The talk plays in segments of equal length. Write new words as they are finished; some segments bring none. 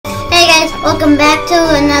welcome back to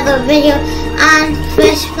another video on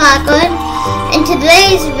Fresh Popcorn. In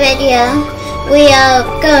today's video, we are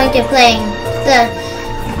going to play the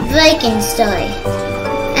Viking story.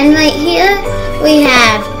 And right here, we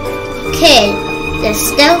have Kid, the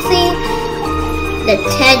stealthy, the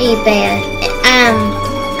teddy bear.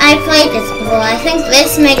 I played this before. I think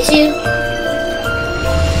this makes you.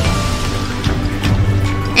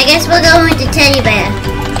 I guess we're going with the teddy bear.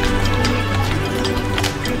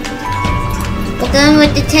 We're going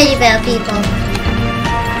with the teddy bear people.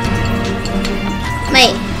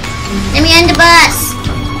 Wait. Let me end the bus.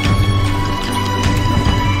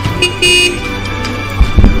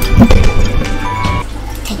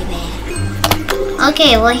 Teddy bear.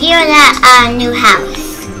 Okay, we're here at our new house.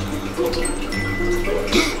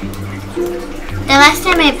 The last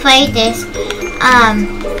time I played this,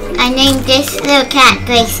 I named this little cat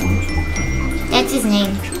Grayson. That's his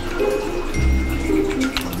name.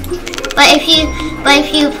 But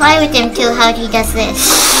if you play with him too hard, he does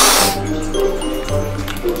this.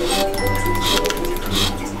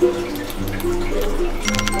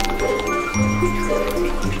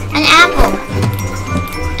 An apple.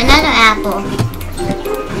 Another apple.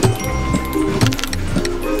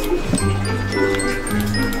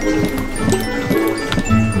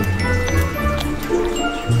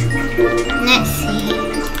 Let's see.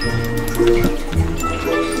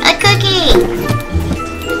 A cookie!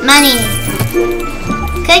 Money!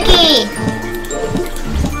 Cookie!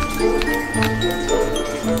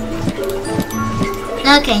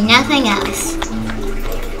 Okay, nothing else.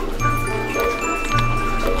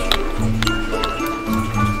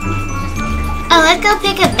 Oh, let's go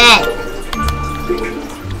pick a bed.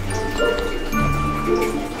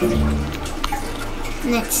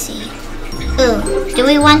 Let's see. Ooh, do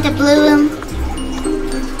we want the blue room?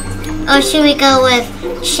 Or should we go with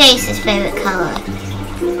Chase's favorite color?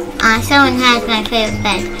 Someone has my favorite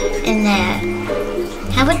bed in there.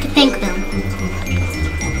 How about the pink room?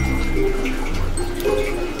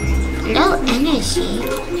 Low energy.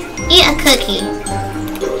 Eat a cookie.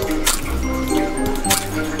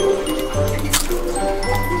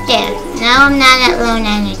 There. Now I'm not at low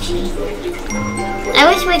energy. I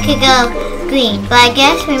wish we could go green, but I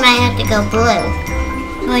guess we might have to go blue.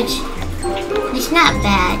 Which is not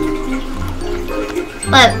bad.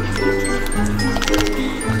 But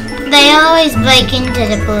they always break into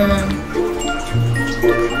the blue room.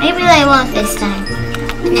 Maybe they won't this time.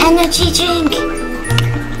 An energy drink!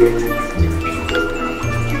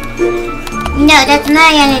 No, that's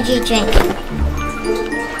my energy drink.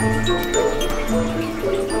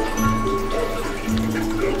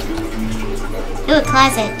 Ooh, a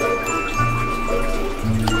closet.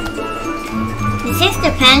 Is this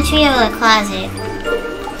the pantry or a closet?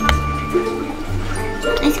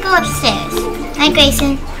 Let's go upstairs. Hi,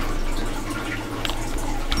 Grayson.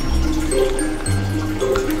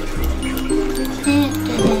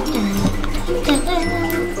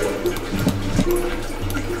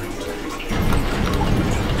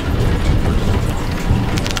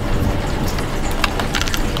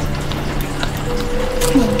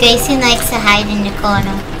 Grayson likes to hide in the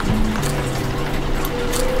corner.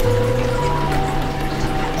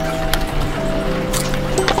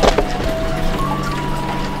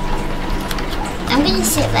 I'm gonna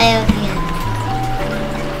sit right over here.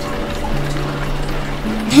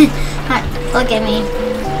 Look at me.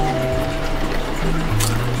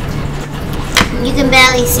 You can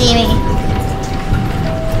barely see me.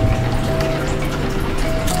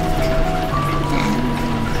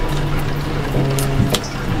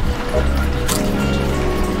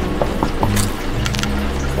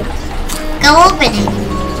 Go open it.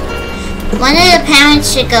 One of the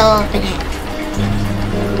parents should go open it.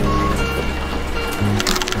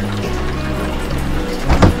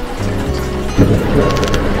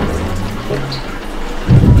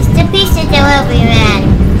 It's the pizza delivery man.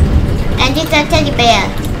 And it's our teddy bear.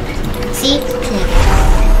 See?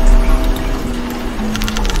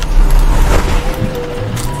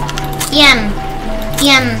 Yum.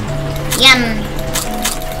 Yum. Yum.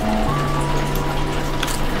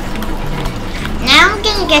 Now I'm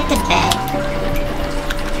gonna get to bed.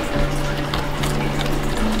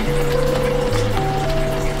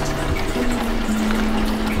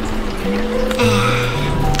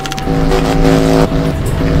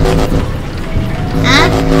 Huh?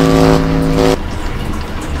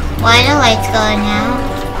 Why are the lights going out?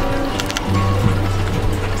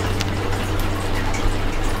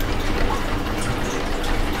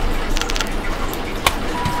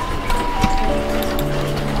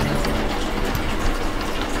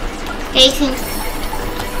 Grayson.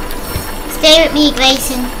 Stay with me,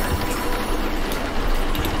 Grayson.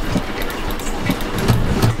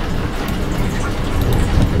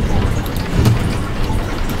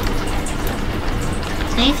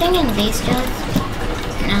 anything in these jars?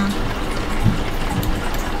 No.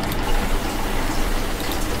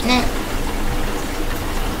 No.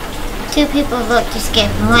 Two people vote to skip.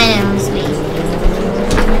 One of them was me.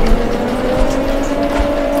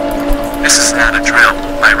 This is not a drill.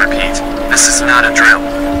 I repeat, this is not a drill.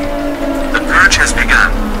 The purge has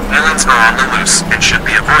begun. Villains are on the loose and should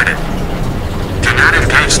be avoided. Do not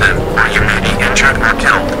engage them, or you may be injured or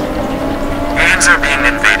killed. Hands are being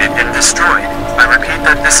invaded and destroyed. I repeat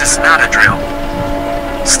that this is not a drill.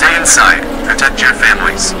 Stay inside. Protect your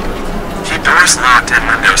families. Keep doors locked and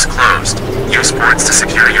windows closed. Use boards to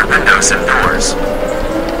secure your windows and doors.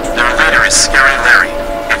 Their leader is Scary Larry.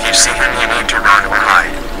 If you see him, you need to run or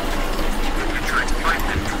hide.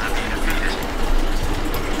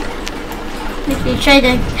 If you try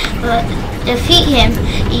to defeat him,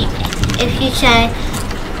 if you try,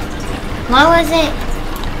 what was it?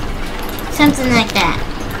 Something like that.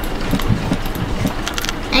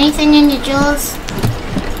 Anything in your jewels?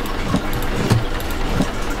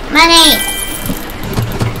 Money!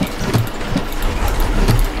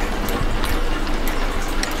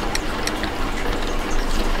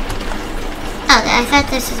 Oh, I thought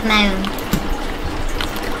this was my room.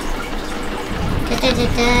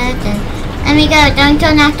 Let me go, don't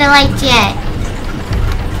turn off the lights yet.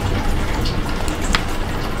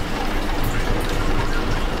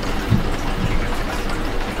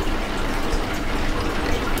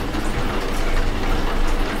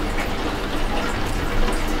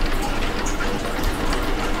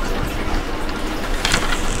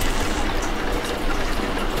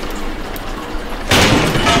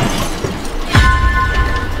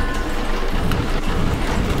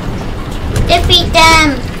 Defeat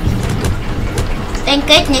them! Thank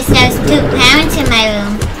goodness there's 2 parents in my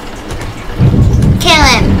room. Kill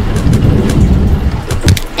him.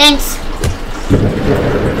 Thanks.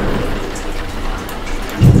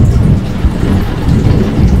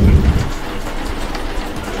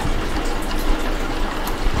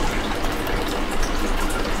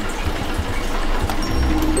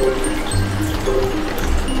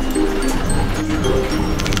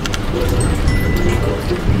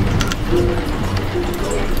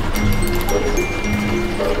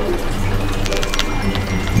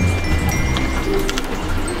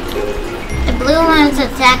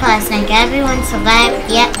 Attack last night. Everyone survived.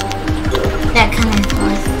 Yep. They're coming for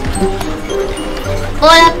us.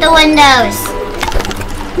 Board up the windows.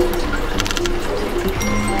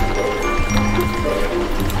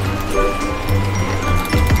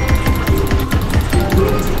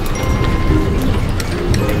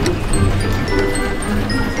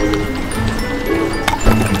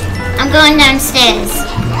 I'm going downstairs.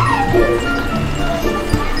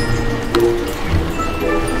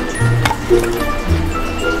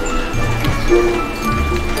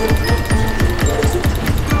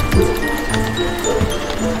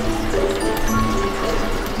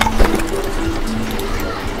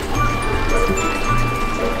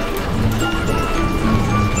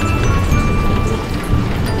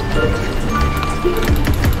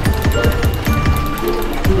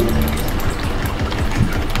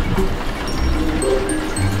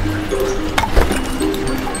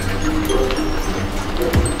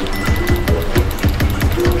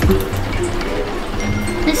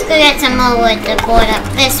 Let's go get some more wood to board up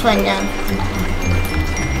this window.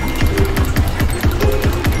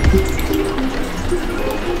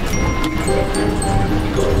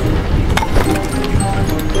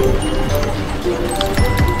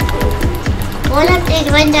 Board up these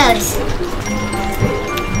windows.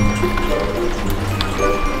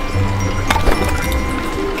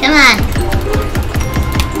 Come on.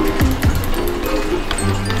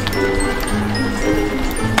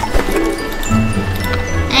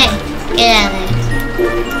 Get out of there.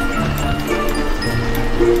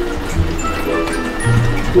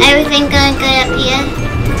 Everything going good up here?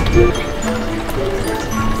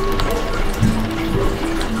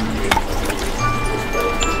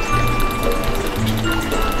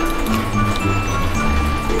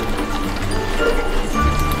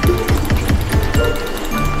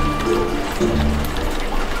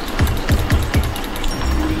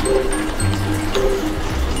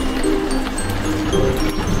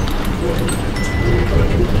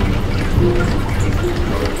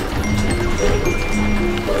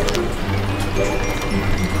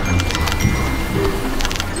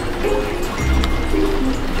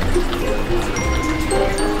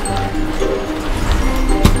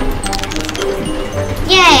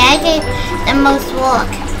 I did the most work.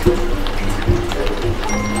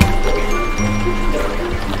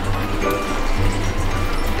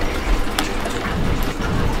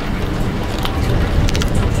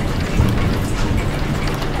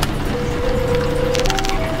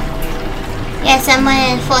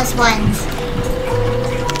 force ones.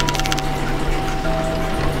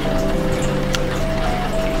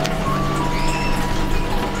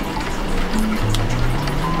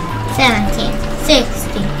 $17,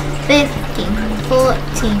 $16, $15,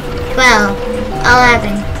 $14, $12,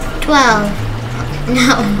 $11, $12,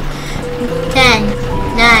 no, $10,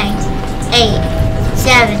 $9, $8,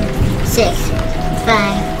 $7, $6,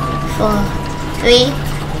 $5, $4, $3,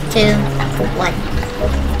 $2, $1.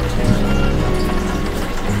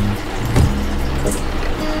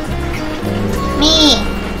 Me.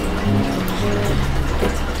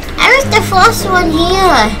 I was the first one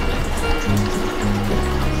here.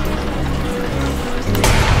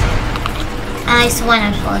 At least one of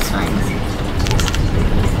the first ones.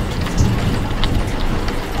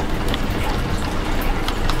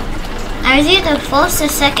 I was either the first or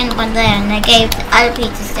second one there, and I gave the other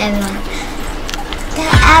pizzas to everyone.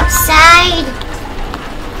 They're outside!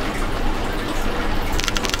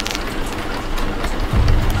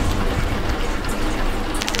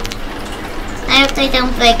 I hope they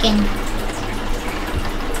don't break in.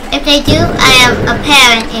 If they do, I have a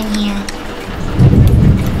parent in here.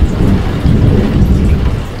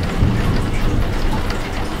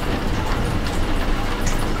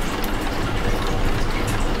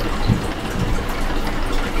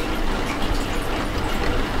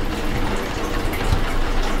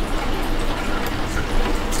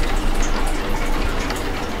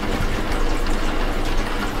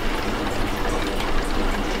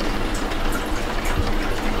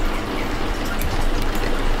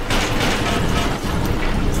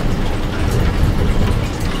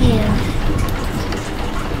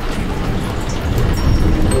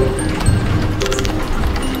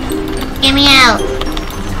 Get me out.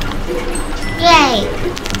 Yay.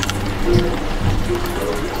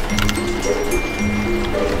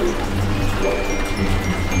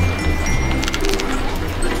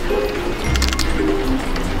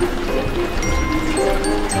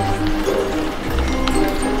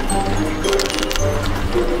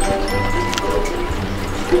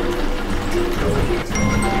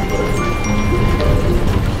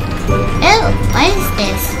 Oh, what is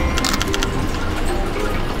this?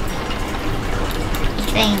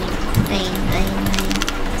 Rain, rain, rain, rain.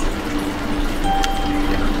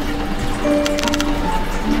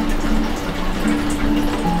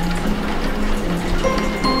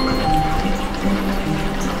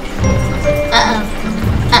 Uh-oh.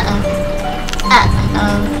 Uh-oh.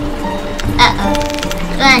 Uh-oh. Uh-oh.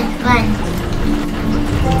 Run, run.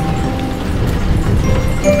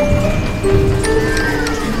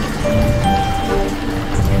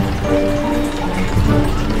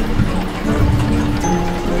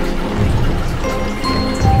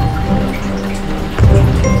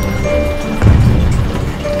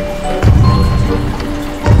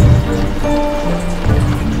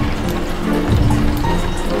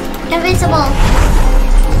 Invisible.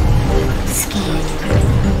 Scared.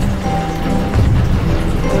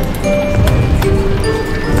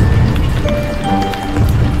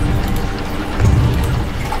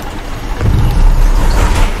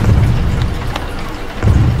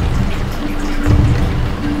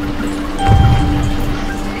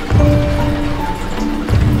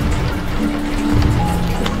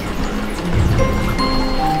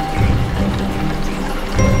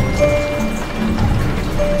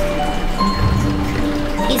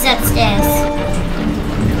 He's upstairs.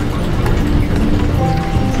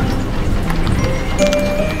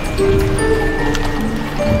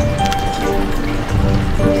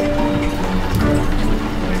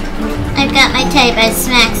 I've got my tape. I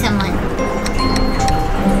smacked someone.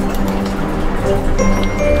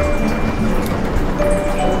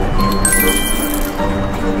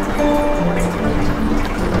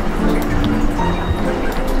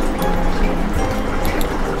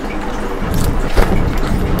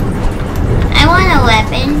 I want a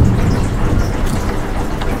weapon.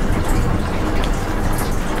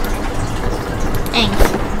 Thanks.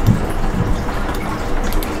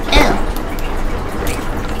 Ew.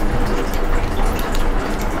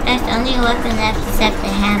 That's the only weapon left except the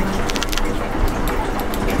hammer.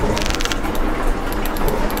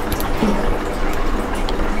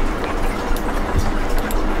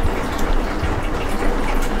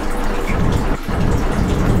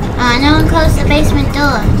 No one closed the basement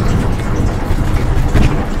door.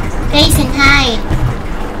 Face and hide.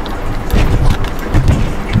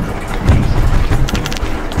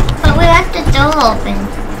 But we left the door open.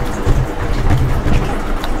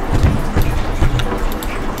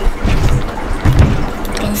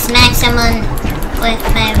 I can smack someone with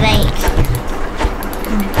my rake.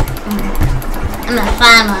 I'm a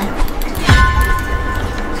farmer.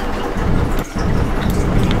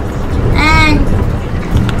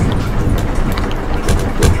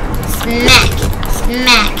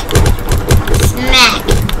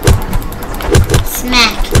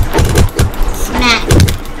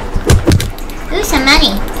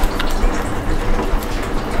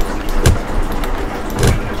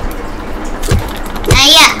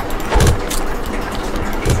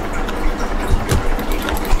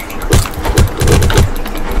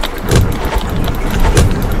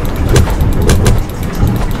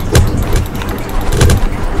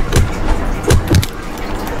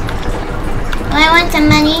 want some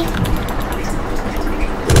money?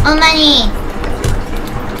 Oh, money.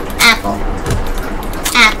 Apple.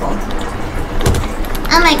 Apple.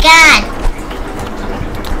 Oh my god.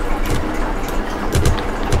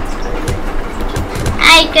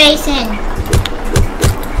 Hi, Grayson.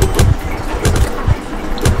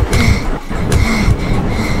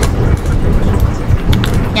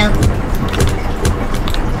 Nope.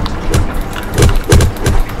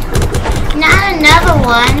 Not another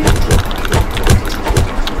one.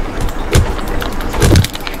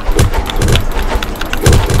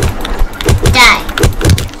 Die.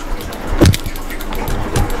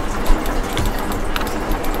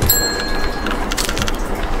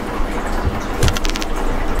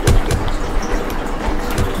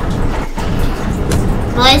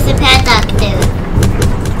 What does the padlock do?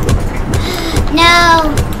 No!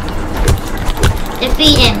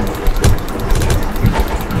 Defeat him.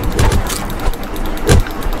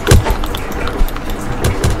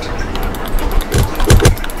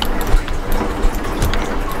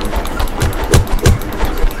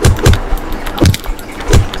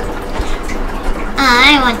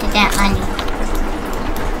 I wanted that money.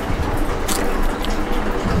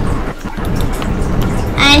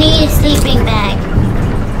 I need a sleeping bag.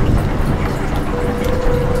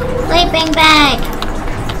 Sleeping bag.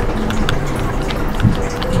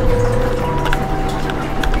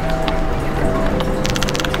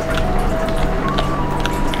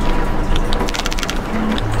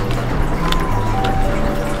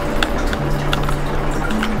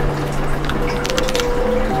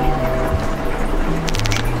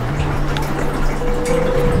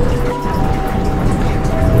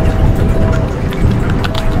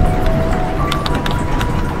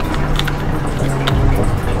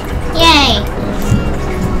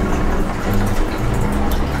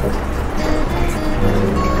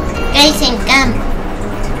 Grayson, come.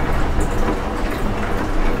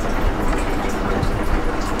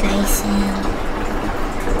 Grayson.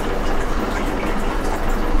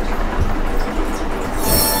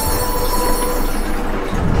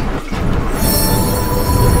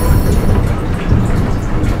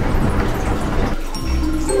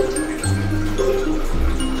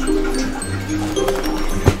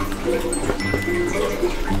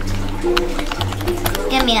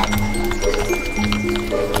 Get me up.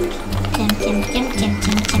 Jump, jump, jump, jump,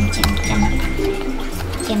 jump, jump, jump, jump.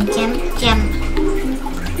 Jump, jump, jump.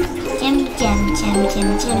 Jump, jump, jump,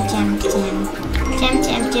 jump, jump, jump, jump. Jump,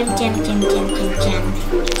 jump, jump, jump, jump, jump, jump, jump.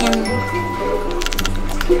 Jump.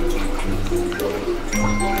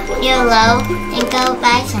 You're low and go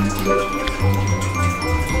buy something.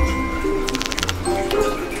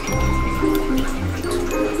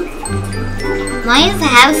 Why is the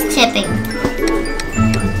house tipping?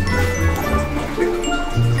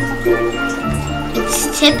 It's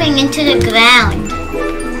tipping into the ground.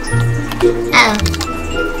 Oh.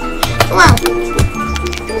 Whoa.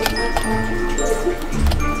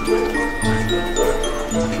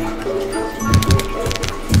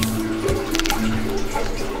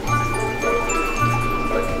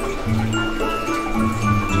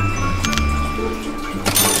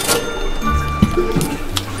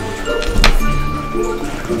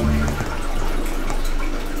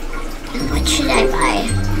 What should I buy?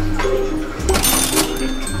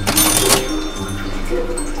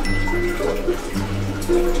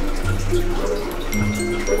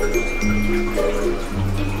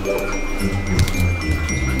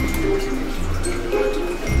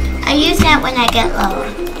 I use that when I get low.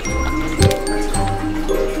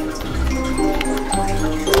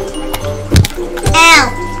 Ow!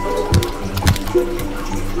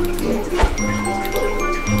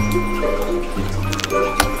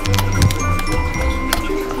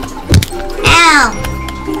 Ow!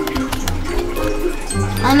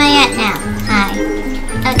 Where am I at now? Hi.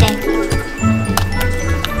 Okay.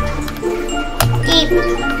 Deep.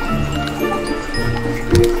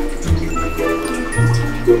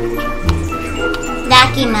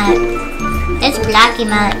 Blocky mud. It's blocky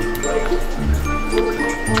mud.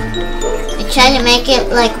 I try to make it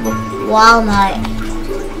like Walmart.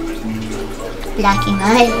 Blocky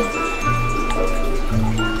mud.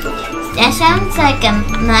 That sounds like a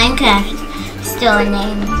Minecraft store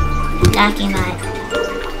name. Blocky mud.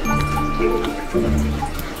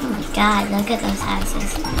 Oh my god, look at those houses.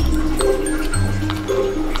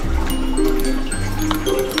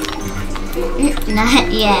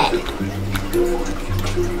 Not yet.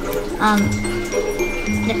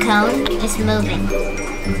 The cone is moving.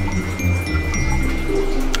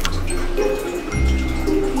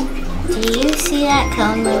 Do you see that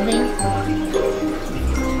cone moving?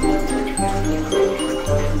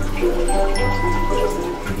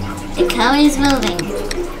 The Tony's moving.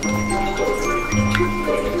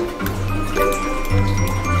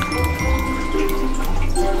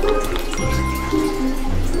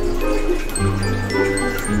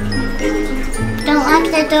 Don't lock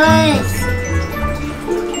the doors.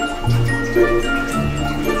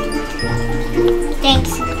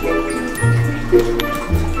 Thanks.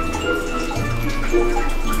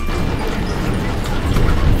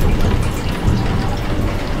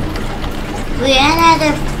 We ran out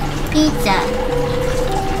of pizza.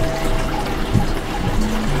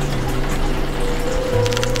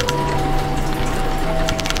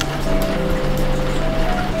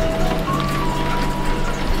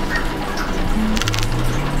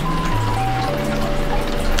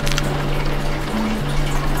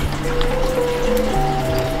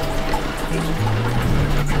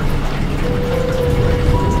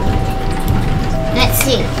 Let's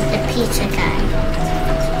see, the pizza guy.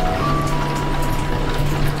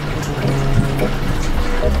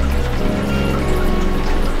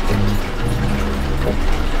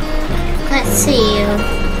 Let's see you.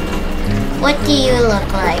 What do you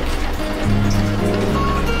look like?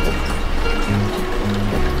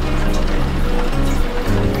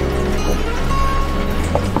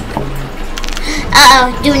 Uh-oh,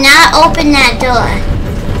 do not open that door.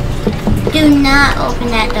 Do not open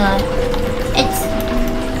that door. It's...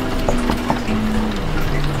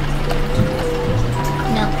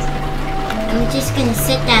 No. I'm just gonna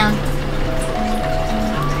sit down.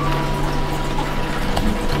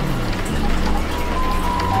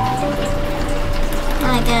 Oh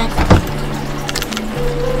my god.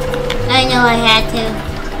 I know I had to.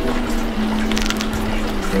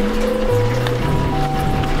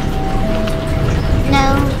 No.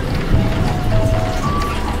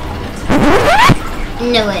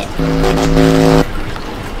 Knew it.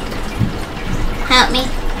 Help me.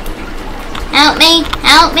 Help me.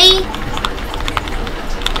 Help me.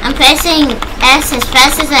 I'm pressing S as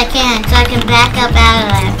fast as I can so I can back up out of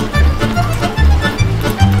there.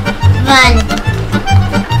 Run.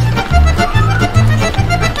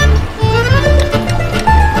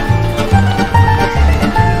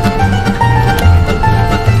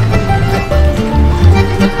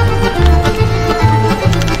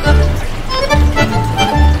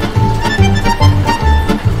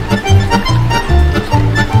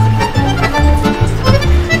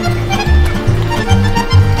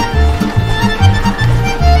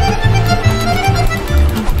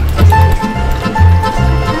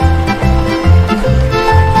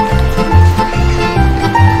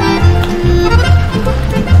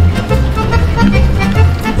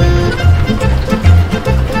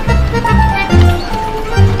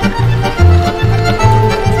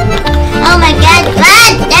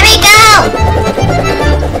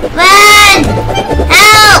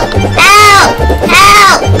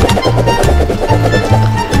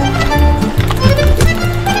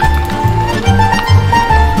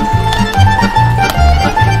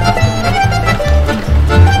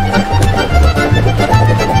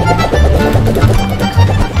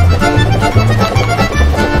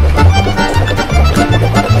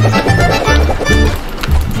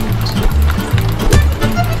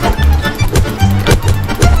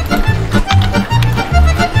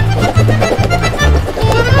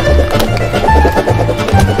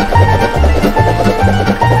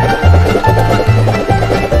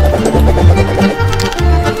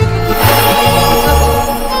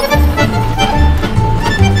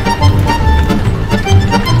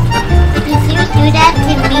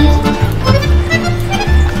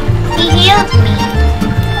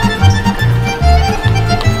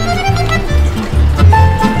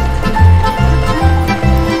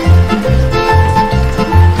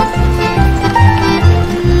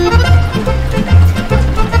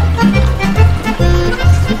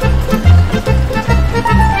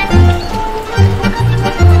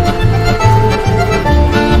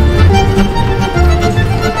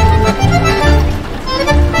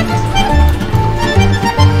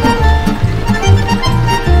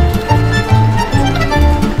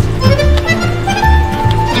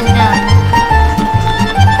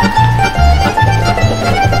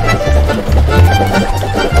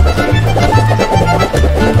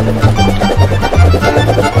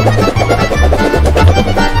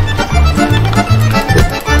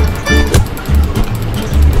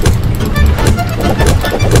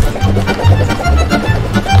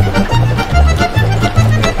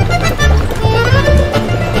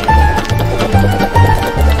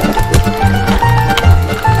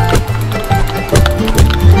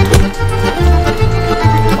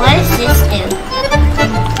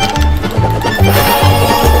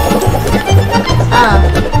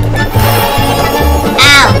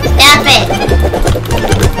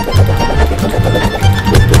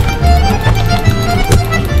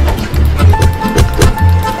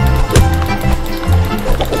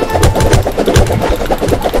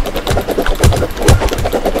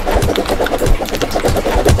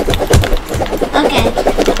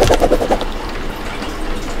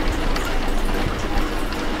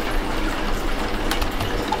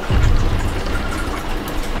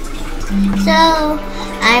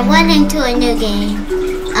 I went into a new game.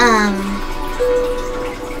 I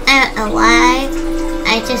don't know why.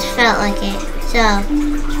 I just felt like it. So,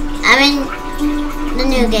 I'm in the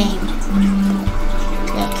new game.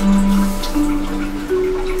 Click.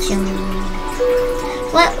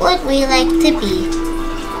 What would we like to be?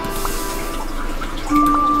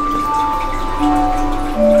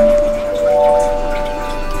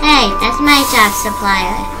 Hey, that's my job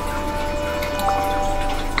supplier.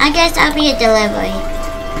 I guess I'll be a delivery.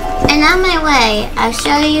 And on my way, I'll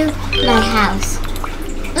show you my house.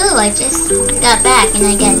 Ooh, I just got back and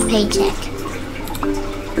I got a paycheck.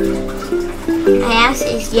 My house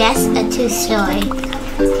is, yes, a 2-story.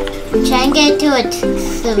 Try and get to a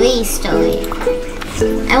 3-story.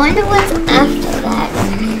 I wonder what's after that.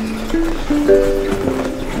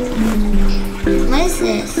 What is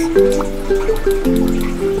this?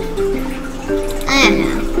 I don't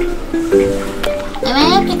know. I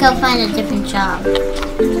might have to go find a different job.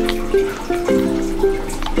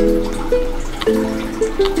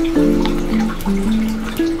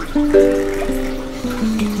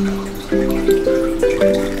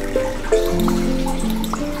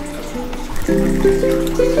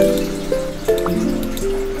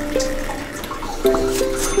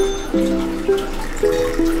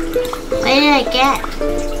 What did I get?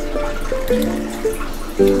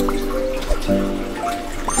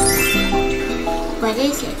 What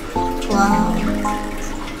is it? Wow.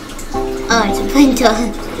 Oh, it's a printer.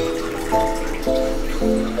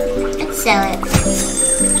 Let's sell it.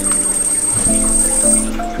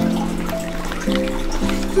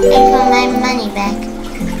 Wait for my money back.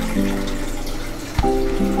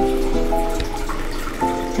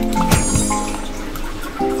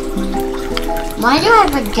 Why do I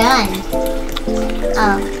have a gun?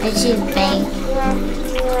 Oh, I shoot bang.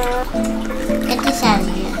 Get this out of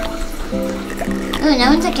here. Ooh, no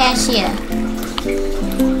one's a cashier.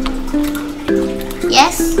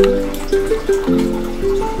 Yes?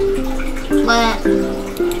 What?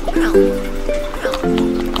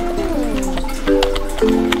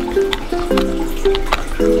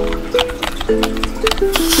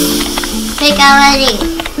 Pick already.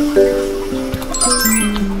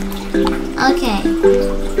 Okay.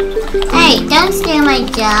 Hey, don't steal my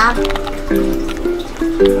job.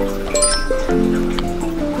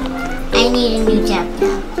 I need a new job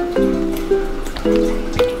now.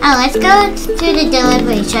 Oh, let's go to the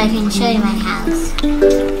delivery so I can show you my house.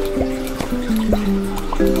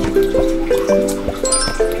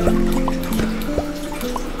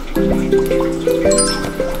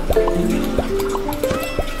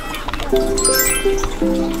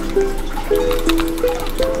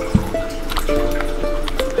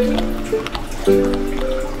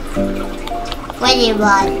 What do you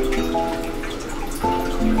want?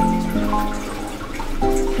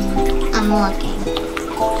 I'm looking.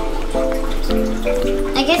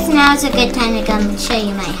 I guess now's a good time to come and show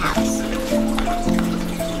you my house.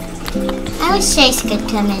 I wish Chase could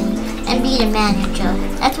come in and be the manager.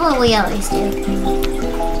 That's what we always do.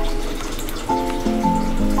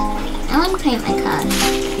 I want to paint my car.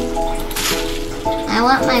 I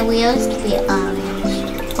want my wheels to be orange.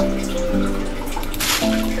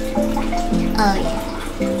 Oh yeah.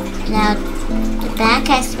 Now the back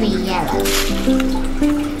has to be yellow.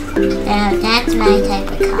 Now that's my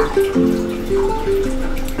type of car.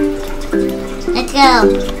 Let's go.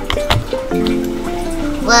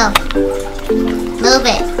 Whoa. Move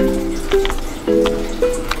it.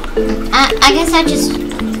 I guess I just...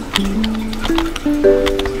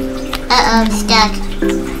 Uh-oh, I'm stuck.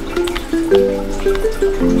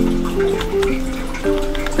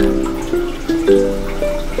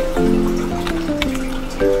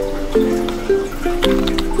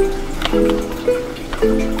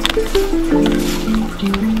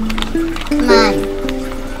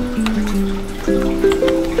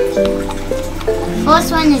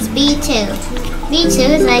 First one is B2. B2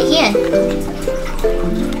 is right here.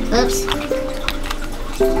 Oops.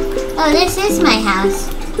 Oh, this is my house.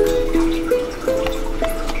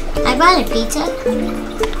 I bought a pizza.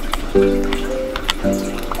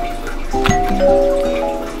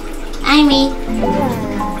 I'm me.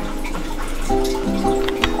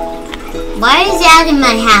 Why is that in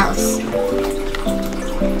my house?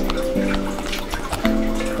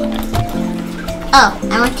 Oh,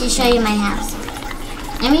 I want to show you my house.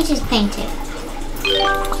 Let me just paint it.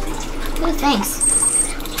 Oh, thanks.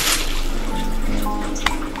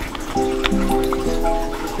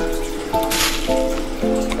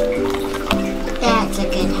 That's a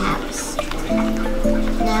good house.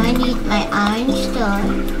 Now I need my orange door.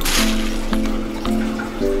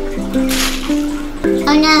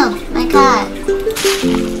 Oh no, my car.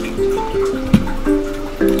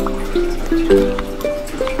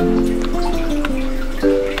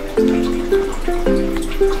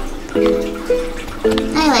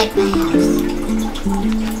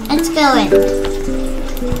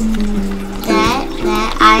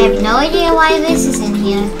 why this is in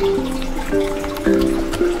here.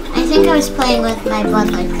 I think I was playing with my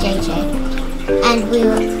brother JJ,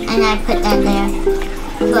 and I put that there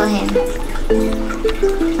for him.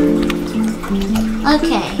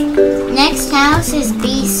 Okay, next house is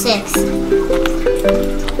B6.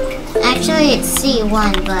 Actually, it's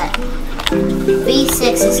C1, but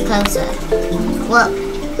B6 is closer. Whoa,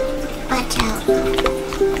 watch out.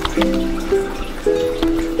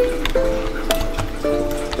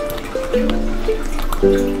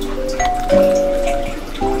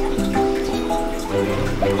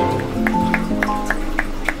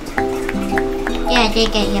 Yeah, I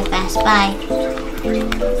did get here fast. Bye.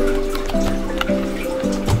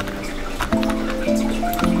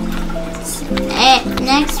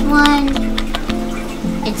 Next one,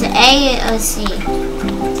 it's A or C.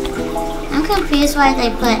 I'm confused why they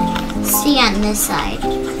put C on this side.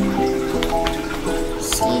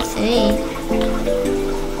 C3.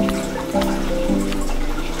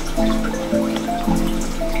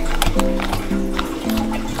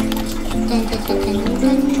 Dun, dun, dun, dun,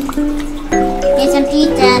 dun. Here's some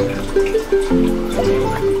pizza.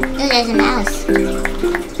 Oh, there's a mouse.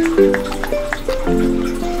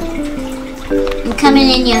 I'm coming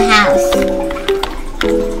in your house.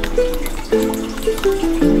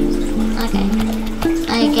 Okay.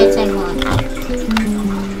 I guess I won't.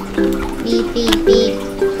 Beep, beep, beep.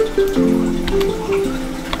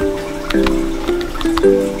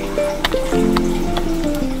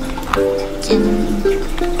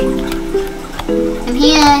 I'm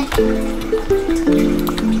here.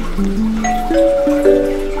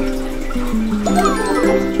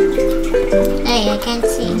 Hey, I can't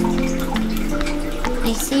see.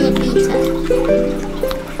 I see the pizza.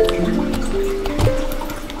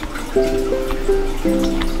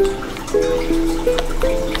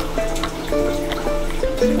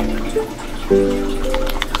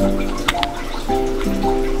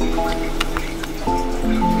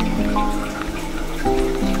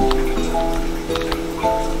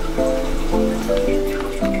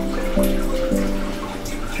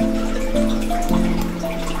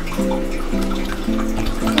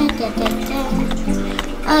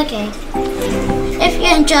 Okay, if you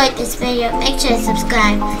enjoyed this video, make sure to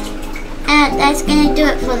subscribe. And that's gonna do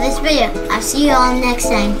it for this video. I'll see you all next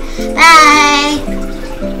time. Bye!